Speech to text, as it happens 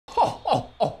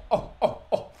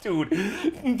Dude,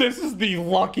 this is the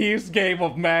luckiest game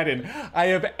of Madden I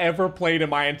have ever played in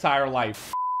my entire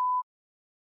life.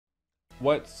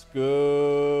 What's good,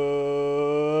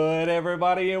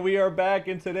 everybody? And we are back,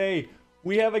 and today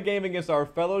we have a game against our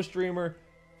fellow streamer,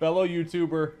 fellow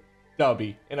YouTuber,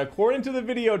 Dubby. And according to the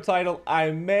video title,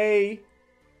 I may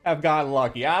have gotten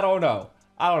lucky. I don't know.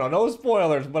 No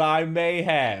spoilers, but I may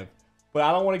have. But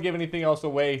I don't want to give anything else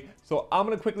away. So I'm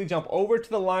going to quickly jump over to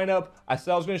the lineup. I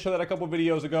said I was going to show that a couple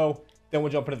videos ago. Then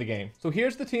we'll jump into the game. So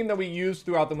here's the team that we used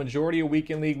throughout the majority of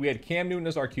Weekend League. We had Cam Newton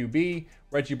as our QB,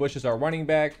 Reggie Bush as our running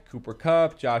back, Cooper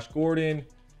Kupp, Josh Gordon,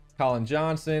 Colin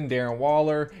Johnson, Darren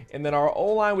Waller, and then our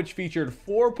O-line, which featured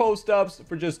 4 post-ups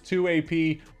for just 2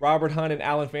 AP. Robert Hunt and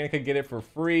Alan Faneca get it for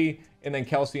free, and then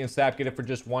Kelsey and Sapp get it for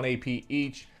just 1 AP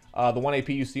each. The 1 AP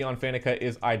you see on Faneca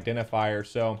is Identifier.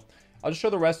 So I'll just show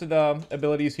the rest of the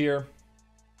abilities here.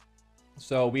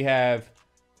 So we have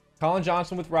Colin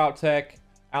Johnson with Route Tech,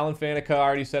 Alan Faneca, I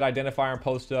already said Identifier and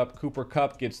Post Up. Cooper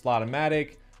Kupp gets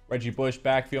Slot-O-Matic. Reggie Bush,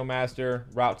 Backfield Master.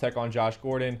 Route Tech on Josh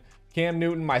Gordon. Cam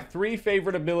Newton, my 3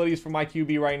 favorite abilities for my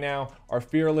QB right now are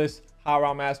Fearless, High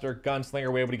Route Master,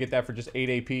 Gunslinger. We're able to get that for just 8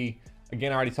 AP.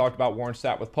 Again, I already talked about Warren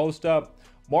Sapp with Post Up.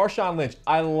 Marshawn Lynch,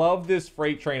 I love this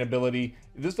Freight Train ability.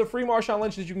 This is the free Marshawn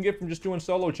Lynch that you can get from just doing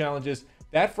solo challenges.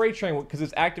 That Freight Train, because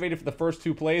it's activated for the first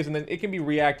 2 plays, and then it can be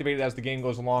reactivated as the game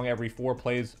goes along every 4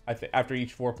 plays, after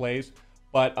each 4 plays.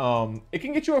 But it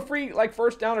can get you a free like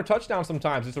first down or touchdown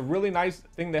sometimes. It's a really nice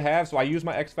thing to have, so I use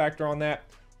my X Factor on that.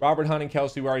 Robert Hunt and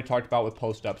Kelsey we already talked about with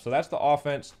post up. So that's the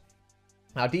offense.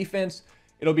 Now defense,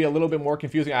 it'll be a little bit more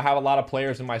confusing. I have a lot of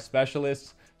players in my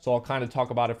specialists, so I'll kind of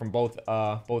talk about it from both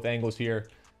angles here.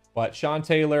 But Sean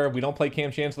Taylor, we don't play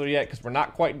Cam Chancellor yet because we're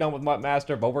not quite done with Mutt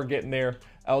Master, but we're getting there.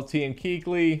 LT and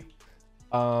Keekly,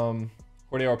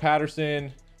 Cordero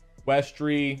Patterson,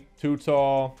 Westry,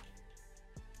 Too-Tall,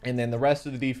 and then the rest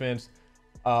of the defense.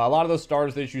 A lot of those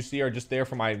starters that you see are just there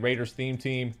for my Raiders theme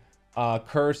team.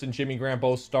 Curse and Jimmy Graham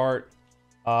both start.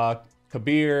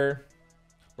 Cjbeards,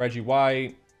 Reggie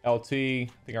White, LT. I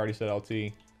think I already said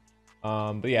LT.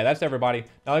 But yeah, that's everybody.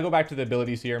 Now I go back to the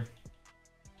abilities here.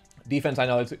 Defense, I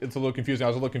know it's a little confusing. I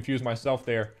was a little confused myself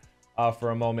there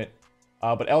for a moment.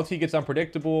 But LT gets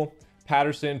Unpredictable,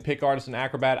 Patterson, Pick Artist, and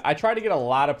Acrobat. I try to get a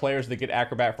lot of players that get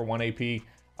Acrobat for 1 AP.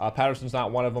 Patterson's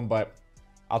not one of them, but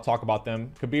I'll talk about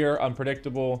them. Cjbeards,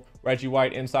 Unpredictable. Reggie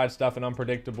White, Inside Stuff and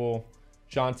Unpredictable.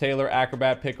 Sean Taylor,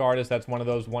 Acrobat, Pick Artist. That's one of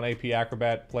those 1 AP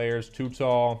Acrobat players.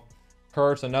 Too-Tall.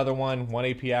 Kurtz, another one, 1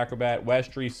 AP Acrobat.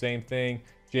 Westry, same thing.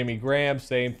 Jimmy Graham,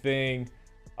 same thing.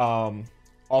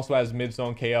 Also has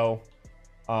mid-zone KO.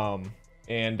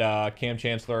 And Cam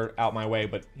Chancellor out my way,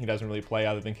 but he doesn't really play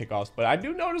other than kickoffs. But I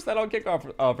do notice that on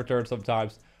kickoff return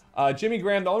sometimes. Jimmy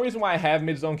Graham, the only reason why I have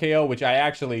mid-zone KO, which I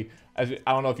actually, I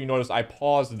don't know if you noticed, I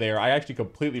paused there. I actually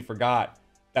completely forgot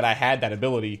that I had that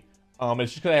ability.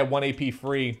 It's just because I had 1 AP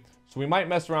free. So we might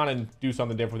mess around and do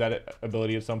something different with that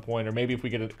ability at some point. Or maybe if we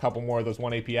get a couple more of those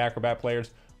 1 AP Acrobat players,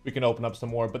 we can open up some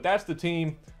more. But that's the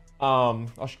team. I'll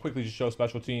quickly just show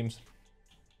special teams.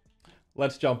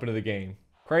 Let's jump into the game.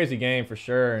 Crazy game for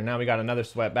sure. And now we got another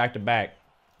sweat back to back.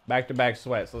 Back to back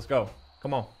sweats. Let's go.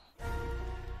 Come on.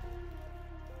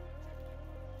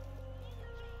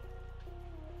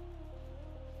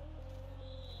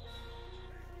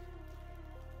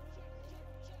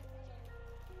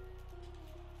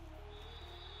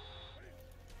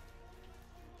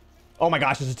 Oh my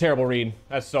gosh, this is a terrible read.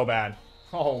 That's so bad.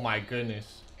 Oh my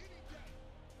goodness.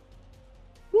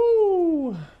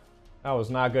 Woo! That was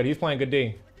not good. He's playing good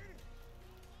D.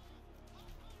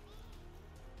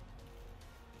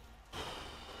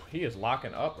 He is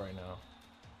locking up right now.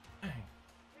 Dang.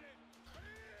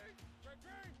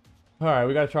 All right,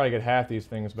 we got to try to get half these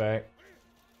things back.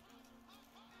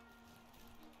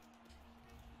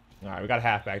 All right, we got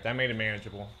half back. That made it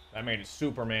manageable. That made it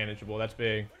super manageable. That's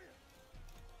big.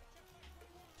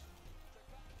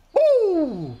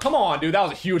 Woo! Come on, dude. That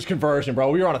was a huge conversion,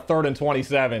 bro. We were on a 3rd and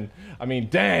 27. I mean,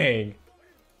 dang.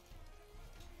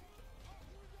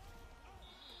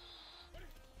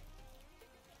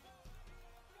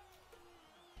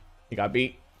 He got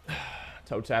beat.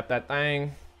 Toe tap that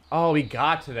thing. Oh, he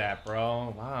got to that,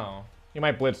 bro. Wow. He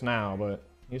might blitz now, but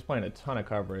he's playing a ton of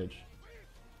coverage.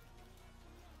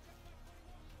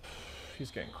 He's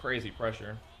getting crazy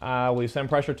pressure. Will he send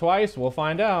pressure twice? We'll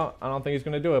find out. I don't think he's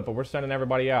going to do it, but we're sending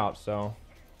everybody out, so.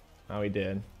 Oh, he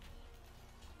did.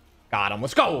 Got him.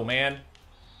 Let's go, man.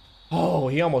 Oh,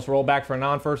 he almost rolled back for a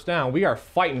non-first down. We are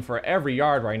fighting for every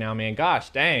yard right now, man. Gosh,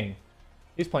 dang.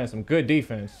 He's playing some good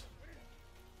defense.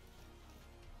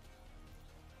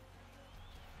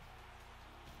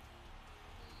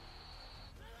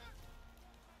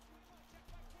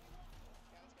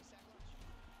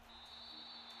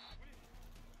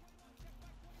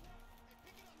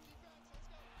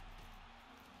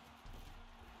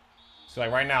 So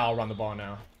like right now, I'll run the ball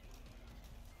now.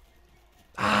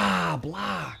 Ah,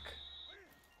 block.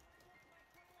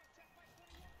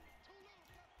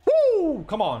 Woo!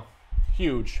 Come on.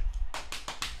 Huge.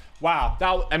 Wow.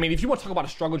 That, I mean, if you want to talk about a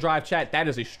struggle drive, chat, that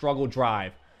is a struggle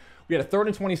drive. We had a 3rd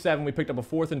and 27. We picked up a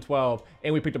 4th and 12.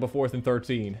 And we picked up a 4th and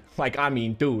 13. Like, I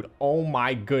mean, dude. Oh,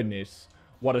 my goodness.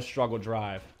 What a struggle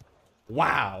drive.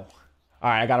 Wow. All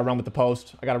right, I got to run with the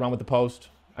post.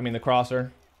 I mean, the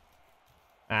crosser.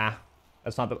 Ah.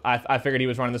 That's not the... I figured he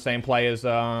was running the same play as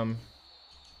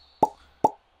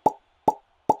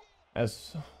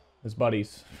his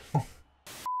buddies.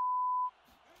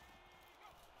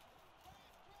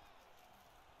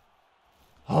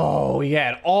 Oh, he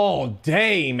had all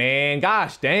day, man.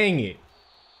 Gosh dang it.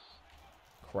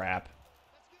 Crap.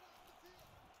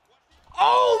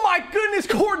 Oh my goodness,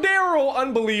 Cordero.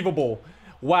 Unbelievable.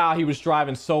 Wow, he was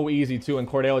driving so easy too, and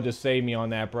Cordero just saved me on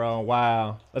that, bro.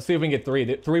 Wow. Let's see if we can get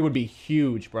 3. 3 would be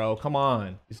huge, bro. Come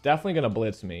on. He's definitely gonna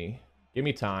blitz me. Give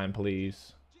me time,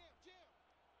 please.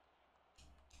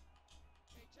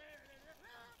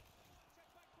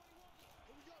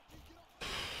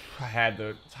 I had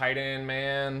the tight end,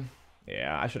 man.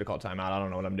 Yeah, I should have called timeout. I don't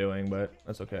know what I'm doing, but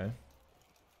that's okay.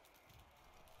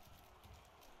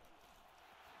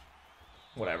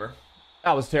 Whatever.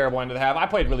 That was terrible end of the half. I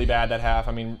played really bad that half.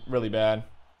 I mean, really bad.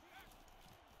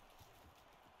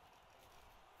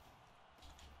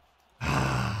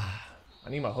 I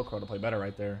need my hook row to play better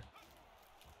right there.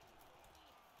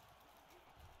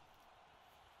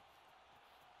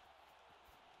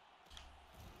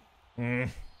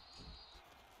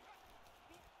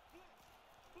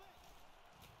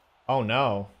 Oh,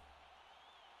 no.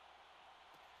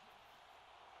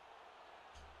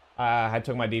 I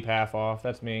took my deep half off.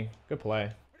 That's me. Good play.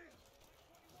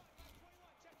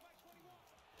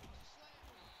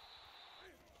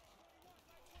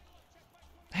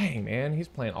 Dang, man. He's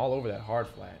playing all over that hard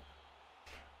flat.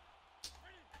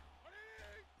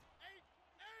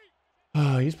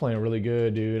 Oh, he's playing really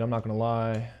good, dude. I'm not going to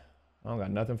lie. I don't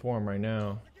got nothing for him right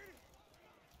now.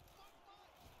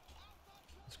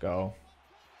 Let's go.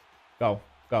 Go,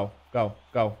 go, go,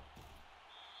 go.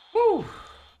 Woo!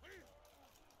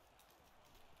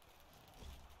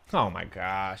 Oh my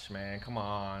gosh, man. Come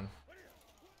on.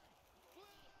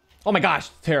 Oh my gosh.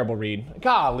 Terrible read.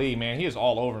 Golly, man. He is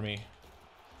all over me.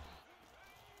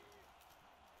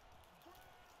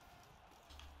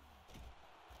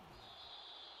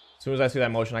 As soon as I see that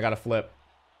motion, I gotta flip.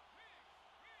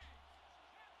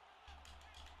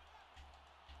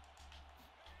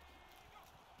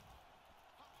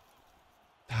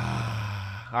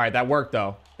 All right, that worked,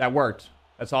 though. That worked.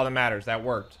 That's all that matters. That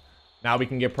worked. Now we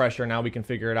can get pressure. Now we can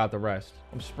figure it out the rest.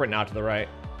 I'm sprinting out to the right.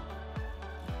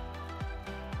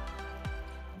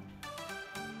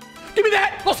 Give me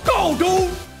that! Let's go,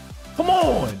 dude! Come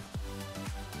on!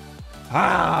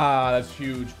 Ah, that's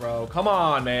huge, bro. Come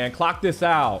on, man. Clock this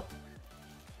out.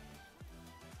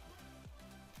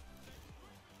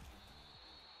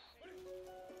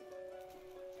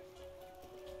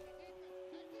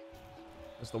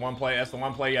 That's the one play. That's the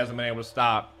one play he hasn't been able to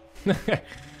stop.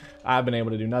 I've been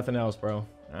able to do nothing else, bro.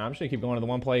 I'm just gonna keep going to the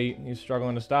one play he's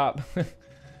struggling to stop. I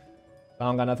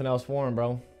don't got nothing else for him,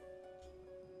 bro.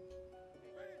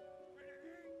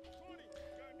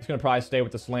 He's gonna probably stay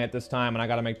with the slant this time, and I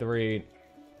gotta make the read.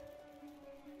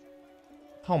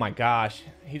 Oh my gosh.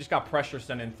 He just got pressure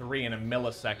sent in 3 in a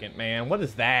millisecond, man. What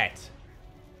is that?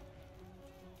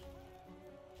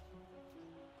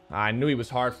 I knew he was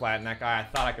hard flat, and that guy, I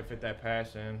thought I could fit that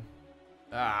pass in.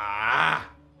 Ah!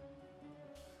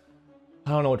 I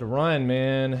don't know what to run,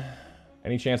 man.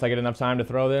 Any chance I get enough time to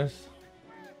throw this?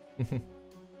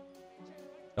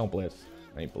 Don't blitz.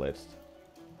 I ain't blitzed.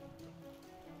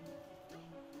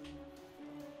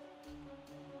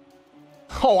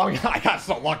 Oh, I got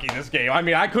so lucky in this game. I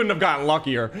mean, I couldn't have gotten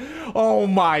luckier. Oh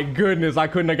my goodness, I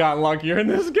couldn't have gotten luckier in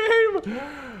this game.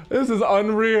 This is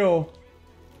unreal.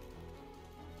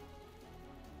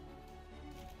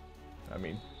 I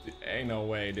mean, ain't no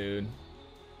way, dude.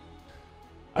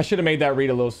 I should have made that read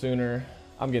a little sooner.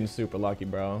 I'm getting super lucky,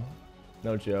 bro.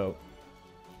 No joke.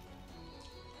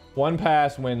 One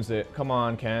pass wins it. Come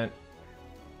on, Kent.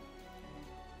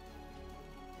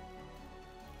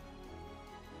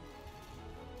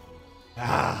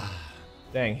 Ah,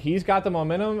 dang. He's got the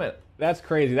momentum. That's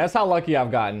crazy. That's how lucky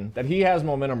I've gotten. That he has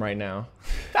momentum right now.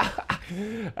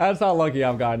 That's how lucky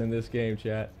I've gotten in this game,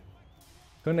 chat.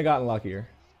 Couldn't have gotten luckier.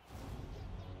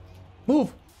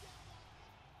 Move.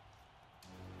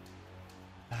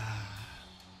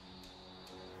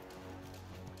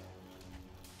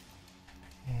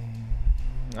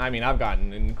 I mean, I've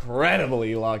gotten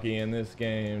incredibly lucky in this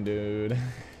game, dude.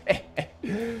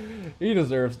 He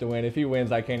deserves to win. If he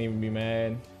wins, I can't even be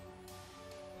mad.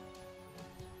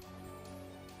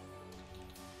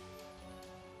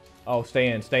 Oh, stay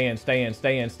in, stay in, stay in,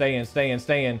 stay in, stay in, stay in,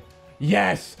 stay in.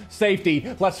 Yes!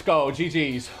 Safety! Let's go!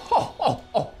 GG's.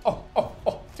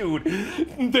 Dude,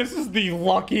 this is the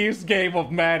luckiest game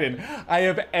of Madden I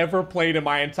have ever played in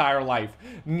my entire life.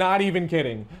 Not even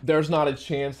kidding. There's not a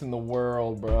chance in the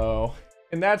world, bro.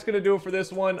 And that's gonna do it for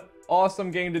this one.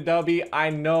 Awesome game to Dubby. I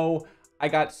know I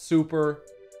got super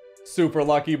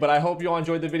lucky, but I hope you all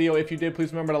enjoyed the video. If you did,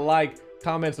 please remember to like,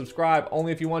 comment, subscribe.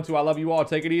 Only if you want to. I love you all.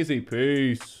 Take it easy.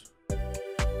 Peace.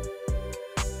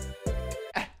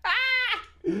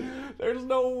 There's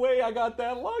no way I got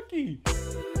that lucky.